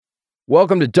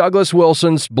Welcome to Douglas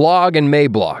Wilson's Blog and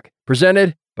Mablog,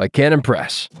 presented by Canon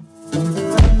Press.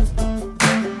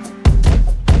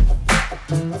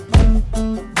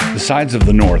 The sides of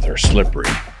the North are slippery.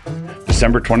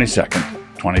 December 22nd,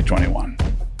 2021.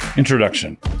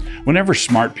 Introduction. Whenever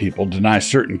smart people deny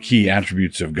certain key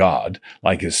attributes of God,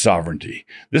 like his sovereignty,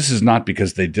 this is not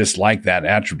because they dislike that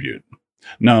attribute.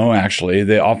 No, actually,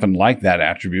 they often like that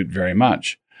attribute very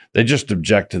much. They just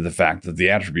object to the fact that the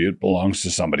attribute belongs to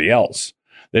somebody else.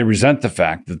 They resent the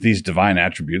fact that these divine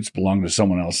attributes belong to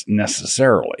someone else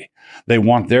necessarily. They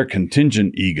want their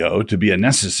contingent ego to be a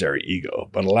necessary ego,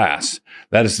 but alas,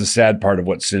 that is the sad part of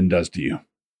what sin does to you.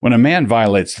 When a man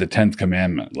violates the 10th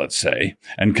commandment, let's say,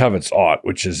 and covets aught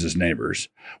which is his neighbor's,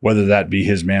 whether that be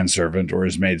his manservant or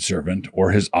his maidservant or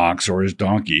his ox or his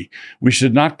donkey, we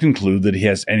should not conclude that he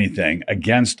has anything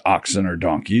against oxen or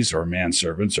donkeys or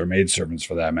manservants or maidservants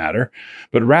for that matter,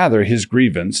 but rather his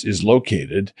grievance is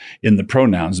located in the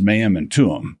pronouns meum and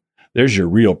tuum. There's your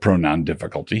real pronoun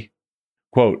difficulty.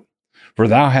 Quote, "For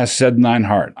thou hast said in thine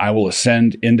heart, I will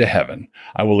ascend into heaven.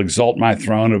 I will exalt my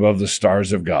throne above the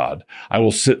stars of God. I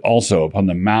will sit also upon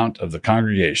the mount of the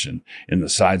congregation in the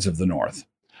sides of the north."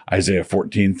 Isaiah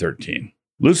 14:13.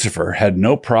 Lucifer had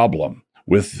no problem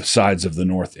with the sides of the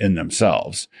north in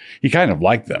themselves. He kind of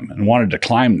liked them and wanted to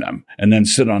climb them and then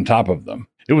sit on top of them.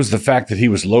 It was the fact that he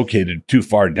was located too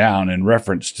far down in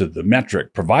reference to the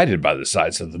metric provided by the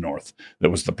sides of the north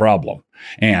that was the problem.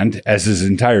 And, as his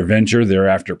entire venture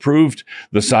thereafter proved,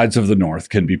 the sides of the north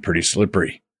can be pretty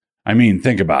slippery. I mean,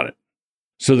 think about it.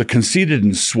 So the conceited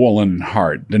and swollen in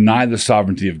heart deny the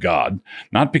sovereignty of God,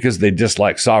 not because they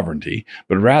dislike sovereignty,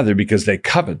 but rather because they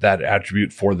covet that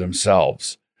attribute for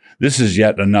themselves. This is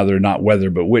yet another not whether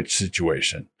but which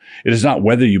situation. It is not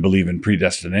whether you believe in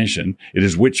predestination, it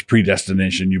is which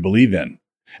predestination you believe in.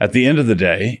 At the end of the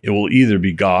day, it will either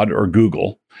be God or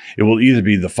Google. It will either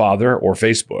be the Father or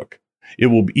Facebook. It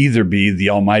will either be the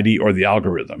Almighty or the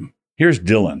algorithm. Here's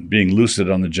Dylan being lucid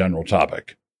on the general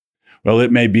topic. Well,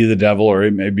 it may be the devil or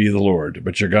it may be the Lord,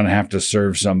 but you're going to have to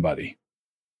serve somebody.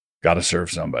 Got to serve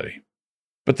somebody.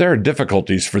 But there are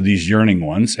difficulties for these yearning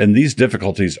ones, and these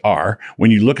difficulties are,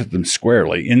 when you look at them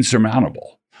squarely,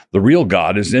 insurmountable. The real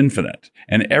God is infinite,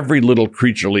 and every little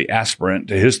creaturely aspirant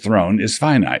to his throne is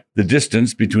finite. The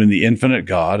distance between the infinite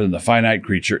God and the finite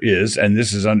creature is, and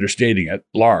this is understating it,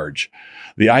 large.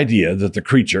 The idea that the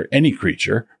creature, any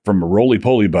creature, from a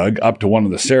roly-poly bug up to one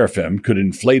of the seraphim, could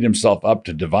inflate himself up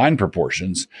to divine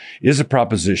proportions is a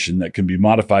proposition that can be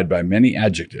modified by many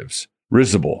adjectives.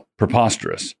 Risible,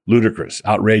 preposterous, ludicrous,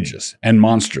 outrageous, and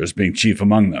monstrous being chief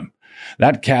among them.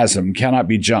 That chasm cannot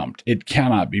be jumped. It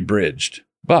cannot be bridged.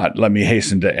 But, let me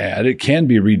hasten to add, it can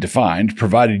be redefined,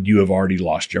 provided you have already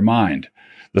lost your mind.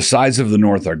 The sides of the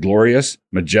north are glorious,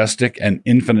 majestic, and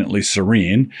infinitely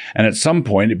serene, and at some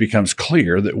point it becomes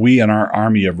clear that we and our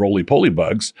army of roly-poly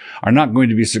bugs are not going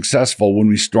to be successful when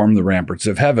we storm the ramparts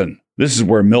of heaven. This is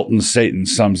where Milton's Satan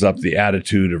sums up the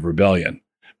attitude of rebellion.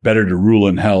 Better to rule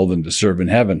in hell than to serve in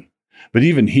heaven. But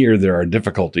even here there are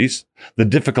difficulties. The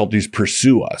difficulties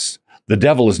pursue us. The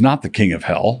devil is not the king of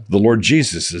hell. The Lord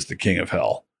Jesus is the king of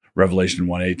hell. Revelation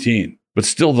 1:18. But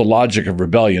still the logic of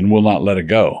rebellion will not let it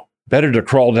go. Better to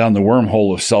crawl down the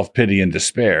wormhole of self-pity and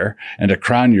despair and to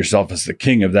crown yourself as the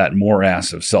king of that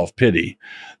morass of self-pity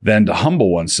than to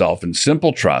humble oneself in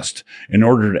simple trust in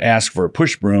order to ask for a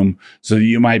push broom so that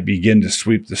you might begin to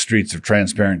sweep the streets of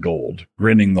transparent gold,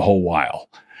 grinning the whole while.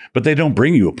 But they don't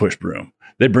bring you a push broom.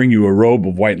 They bring you a robe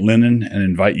of white linen and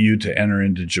invite you to enter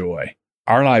into joy.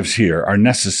 Our lives here are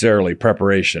necessarily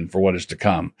preparation for what is to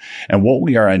come, and what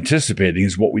we are anticipating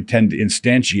is what we tend to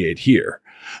instantiate here.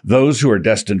 Those who are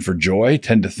destined for joy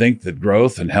tend to think that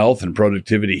growth and health and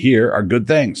productivity here are good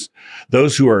things.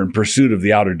 Those who are in pursuit of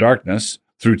the outer darkness,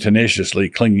 through tenaciously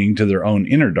clinging to their own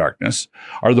inner darkness,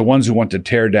 are the ones who want to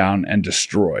tear down and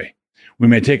destroy. We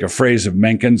may take a phrase of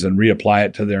Mencken's and reapply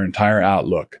it to their entire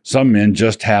outlook. Some men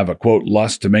just have a, quote,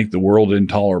 lust to make the world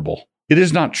intolerable. It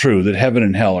is not true that heaven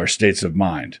and hell are states of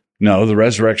mind. No, the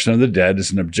resurrection of the dead is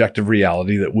an objective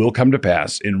reality that will come to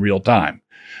pass in real time.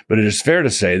 But it is fair to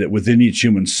say that within each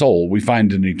human soul, we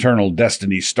find an eternal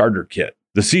destiny starter kit.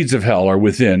 The seeds of hell are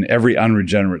within every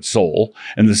unregenerate soul,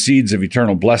 and the seeds of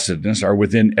eternal blessedness are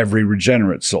within every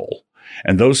regenerate soul.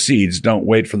 And those seeds don't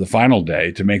wait for the final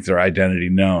day to make their identity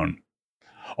known.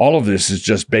 All of this is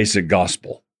just basic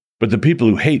gospel. But the people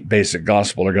who hate basic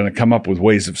gospel are going to come up with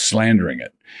ways of slandering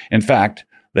it. In fact,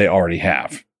 they already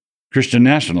have. Christian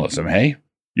nationalism, hey?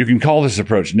 You can call this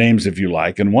approach names if you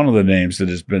like, and one of the names that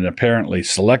has been apparently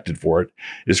selected for it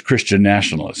is Christian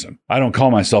nationalism. I don't call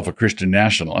myself a Christian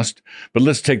nationalist, but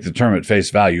let's take the term at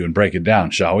face value and break it down,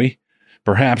 shall we?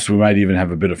 Perhaps we might even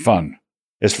have a bit of fun.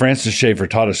 As Francis Schaeffer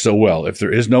taught us so well, if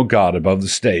there is no God above the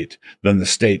state, then the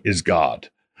state is God.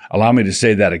 Allow me to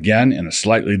say that again in a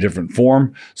slightly different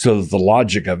form so that the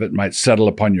logic of it might settle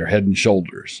upon your head and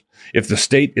shoulders. If the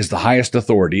state is the highest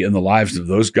authority in the lives of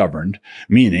those governed,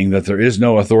 meaning that there is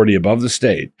no authority above the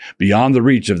state, beyond the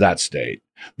reach of that state,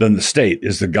 then the state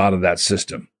is the God of that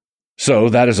system. So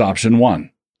that is option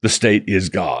one. The state is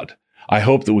God. I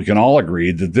hope that we can all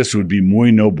agree that this would be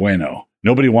muy no bueno.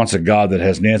 Nobody wants a God that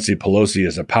has Nancy Pelosi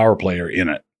as a power player in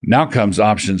it. Now comes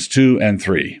options 2 and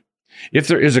 3. If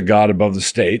there is a God above the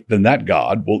state, then that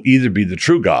God will either be the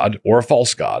true God or a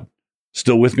false God.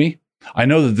 Still with me? I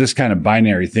know that this kind of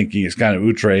binary thinking is kind of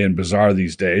outre and bizarre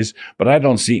these days, but I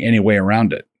don't see any way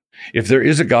around it. If there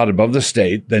is a God above the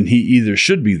state, then he either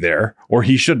should be there or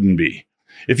he shouldn't be.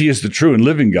 If he is the true and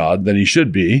living God, then he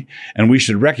should be, and we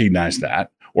should recognize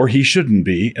that, or he shouldn't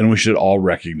be, and we should all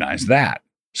recognize that.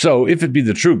 So if it be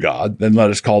the true God, then let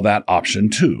us call that option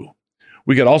 2.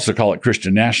 We could also call it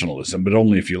Christian nationalism, but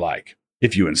only if you like,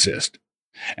 if you insist.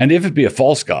 And if it be a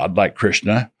false God like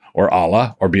Krishna or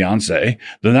Allah or Beyonce,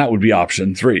 then that would be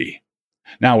option 3.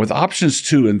 Now with options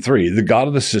 2 and 3, the God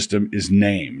of the system is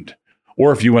named.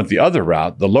 Or if you went the other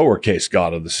route, the lowercase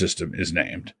God of the system is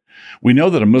named. We know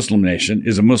that a Muslim nation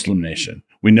is a Muslim nation.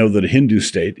 We know that a Hindu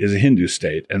state is a Hindu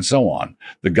state, and so on.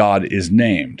 The God is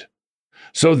named.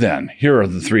 So then, here are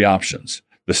the 3 options.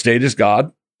 The state is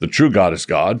God, the true God is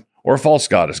God, or a false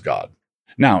God is God.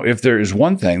 Now, if there is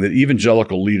one thing that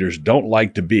evangelical leaders don't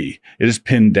like to be, it is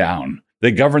pinned down.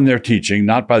 They govern their teaching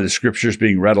not by the scriptures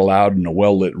being read aloud in a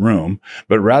well-lit room,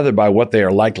 but rather by what they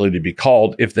are likely to be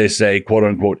called if they say,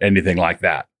 quote-unquote, anything like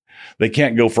that. They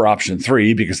can't go for option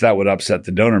 3 because that would upset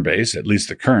the donor base, at least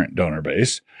the current donor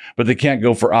base. But they can't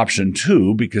go for option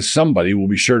 2 because somebody will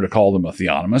be sure to call them a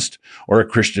theonomist or a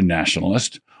Christian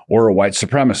nationalist or a white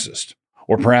supremacist,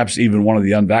 or perhaps even one of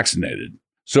the unvaccinated.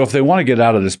 So if they want to get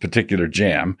out of this particular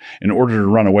jam in order to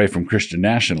run away from Christian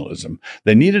nationalism,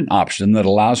 they need an option that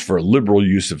allows for a liberal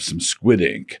use of some squid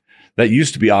ink. That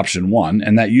used to be option 1,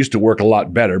 and that used to work a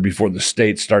lot better before the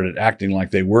state started acting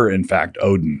like they were, in fact,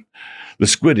 Odin. The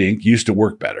squid ink used to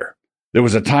work better. There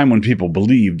was a time when people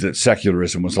believed that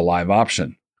secularism was a live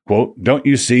option. Quote, "Don't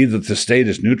you see that the state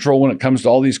is neutral when it comes to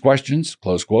all these questions?"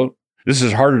 Close quote. This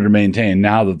is harder to maintain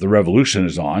now that the revolution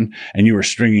is on and you are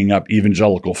stringing up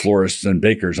evangelical florists and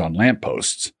bakers on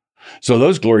lampposts. So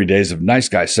those glory days of nice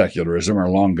guy secularism are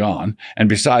long gone, and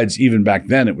besides, even back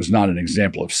then it was not an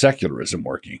example of secularism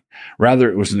working.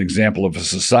 Rather, it was an example of a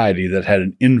society that had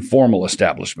an informal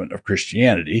establishment of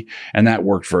Christianity, and that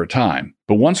worked for a time.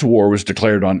 But once war was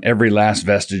declared on every last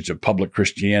vestige of public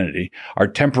Christianity, our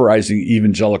temporizing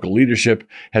evangelical leadership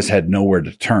has had nowhere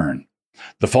to turn.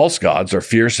 The false gods are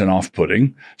fierce and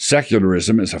off-putting,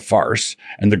 secularism is a farce,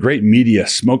 and the great media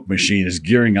smoke machine is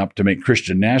gearing up to make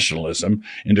Christian nationalism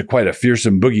into quite a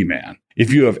fearsome boogeyman.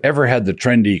 If you have ever had the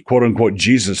trendy quote-unquote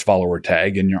Jesus follower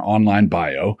tag in your online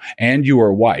bio, and you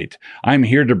are white, I'm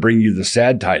here to bring you the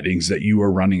sad tidings that you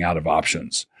are running out of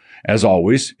options. As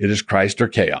always, it is Christ or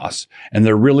chaos, and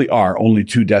there really are only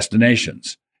 2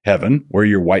 destinations. Heaven, where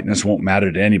your whiteness won't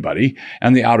matter to anybody,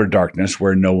 and the outer darkness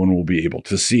where no one will be able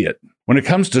to see it. When it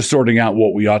comes to sorting out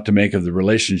what we ought to make of the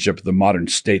relationship of the modern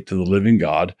state to the living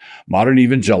God, modern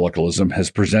evangelicalism has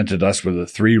presented us with a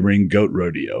 3-ring goat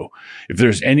rodeo. If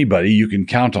there's anybody you can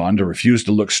count on to refuse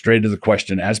to look straight at the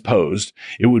question as posed,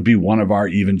 it would be one of our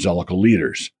evangelical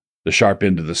leaders, the sharp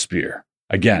end of the spear.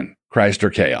 Again, Christ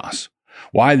or chaos.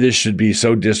 Why this should be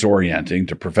so disorienting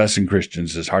to professing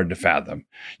Christians is hard to fathom.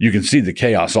 You can see the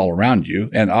chaos all around you,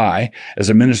 and I, as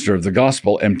a minister of the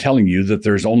gospel, am telling you that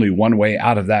there's only one way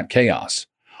out of that chaos.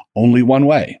 Only one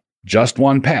way. Just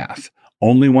one path.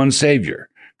 Only one Savior.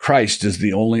 Christ is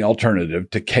the only alternative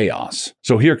to chaos.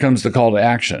 So here comes the call to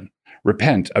action.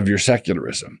 Repent of your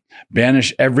secularism.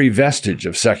 Banish every vestige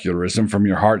of secularism from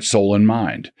your heart, soul, and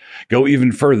mind. Go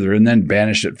even further and then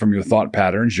banish it from your thought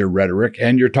patterns, your rhetoric,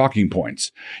 and your talking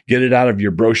points. Get it out of your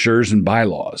brochures and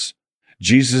bylaws.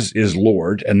 Jesus is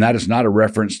Lord, and that is not a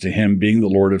reference to him being the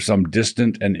Lord of some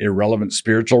distant and irrelevant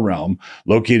spiritual realm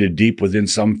located deep within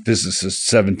some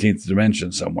physicist's 17th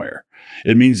dimension somewhere.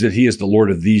 It means that he is the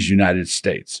Lord of these United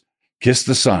States. Kiss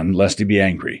the Son, lest he be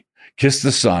angry. Kiss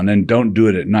the Son, and don't do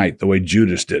it at night the way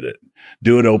Judas did it.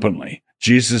 Do it openly.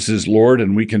 Jesus is Lord,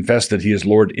 and we confess that he is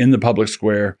Lord in the public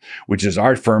square, which is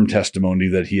our firm testimony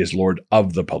that he is Lord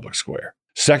of the public square.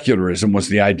 Secularism was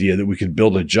the idea that we could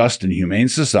build a just and humane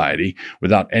society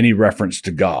without any reference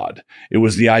to God. It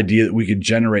was the idea that we could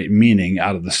generate meaning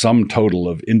out of the sum total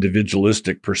of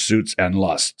individualistic pursuits and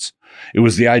lusts. It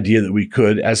was the idea that we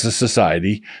could, as a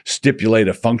society, stipulate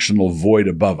a functional void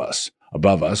above us,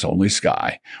 Above us, only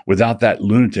sky, without that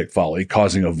lunatic folly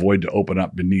causing a void to open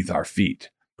up beneath our feet.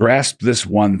 Grasp this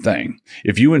one thing.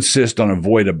 If you insist on a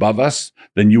void above us,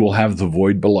 then you will have the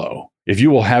void below. If you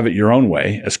will have it your own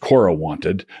way, as Korah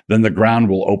wanted, then the ground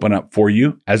will open up for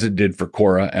you, as it did for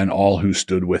Korah and all who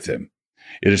stood with him.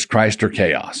 It is Christ or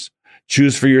chaos.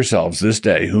 Choose for yourselves this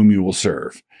day whom you will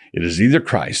serve. It is either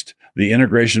Christ, the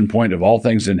integration point of all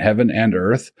things in heaven and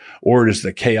earth, or it is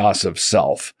the chaos of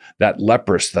self, that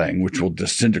leprous thing which will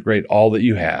disintegrate all that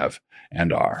you have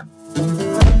and are.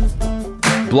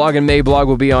 Blog and Mablog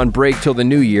will be on break till the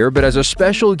new year, but as a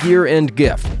special year-end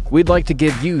gift, we'd like to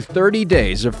give you 30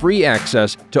 days of free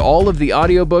access to all of the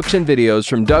audiobooks and videos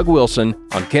from Doug Wilson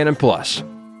on Canon Plus.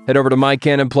 Head over to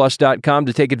mycanonplus.com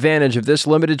to take advantage of this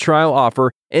limited trial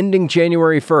offer ending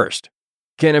January 1st.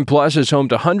 Canon Plus is home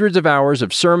to hundreds of hours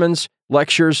of sermons,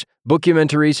 lectures,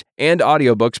 documentaries, and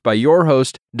audiobooks by your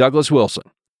host, Douglas Wilson.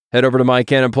 Head over to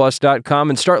mycanonplus.com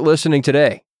and start listening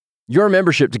today. Your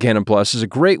membership to Canon Plus is a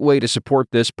great way to support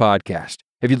this podcast.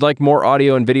 If you'd like more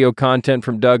audio and video content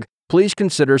from Doug, please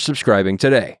consider subscribing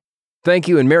today. Thank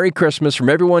you and Merry Christmas from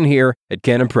everyone here at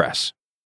Canon Press.